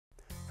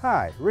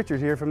Hi,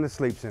 Richard here from the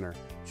Sleep Center.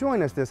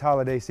 Join us this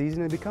holiday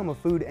season and become a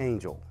food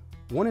angel.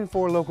 1 in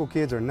 4 local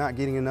kids are not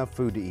getting enough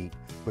food to eat,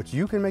 but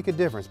you can make a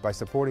difference by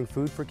supporting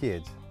Food for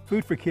Kids.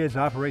 Food for Kids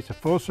operates a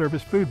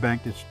full-service food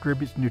bank that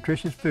distributes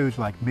nutritious foods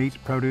like meats,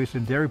 produce,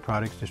 and dairy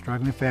products to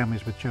struggling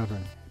families with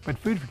children. But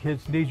Food for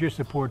Kids needs your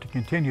support to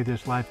continue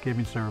this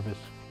life-giving service.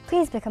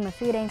 Please become a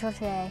food angel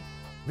today.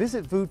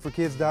 Visit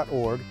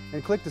foodforkids.org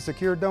and click the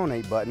secure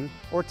donate button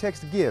or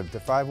text GIVE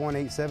to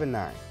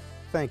 51879.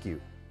 Thank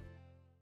you.